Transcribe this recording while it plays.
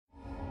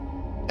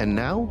And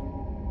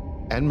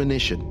now,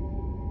 admonition,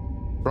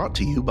 brought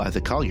to you by the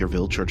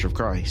Collierville Church of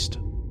Christ.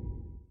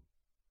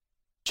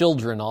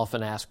 Children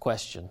often ask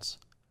questions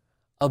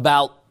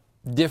about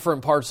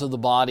different parts of the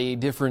body,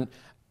 different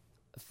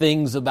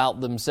things about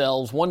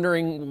themselves,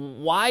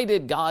 wondering, why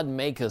did God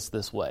make us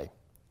this way?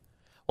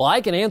 Well,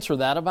 I can answer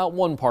that about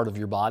one part of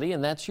your body,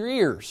 and that's your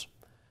ears.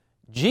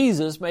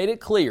 Jesus made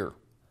it clear,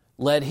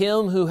 let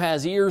him who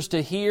has ears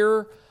to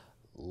hear,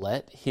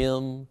 let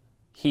him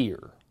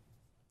hear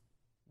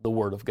the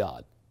Word of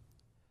God.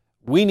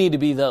 We need to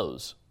be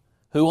those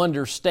who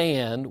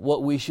understand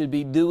what we should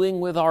be doing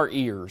with our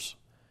ears,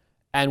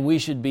 and we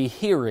should be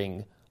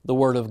hearing the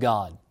Word of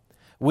God.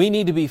 We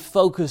need to be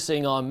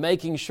focusing on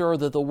making sure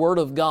that the Word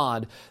of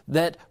God,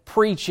 that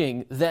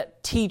preaching,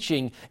 that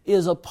teaching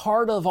is a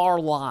part of our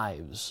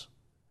lives.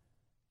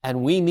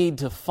 And we need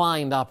to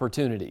find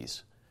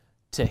opportunities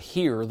to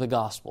hear the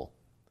gospel.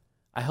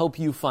 I hope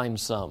you find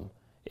some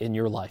in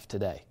your life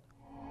today.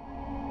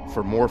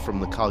 For more from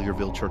the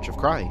Collierville Church of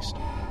Christ,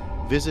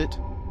 visit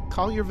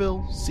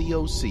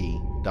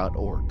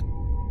colliervillecoc.org.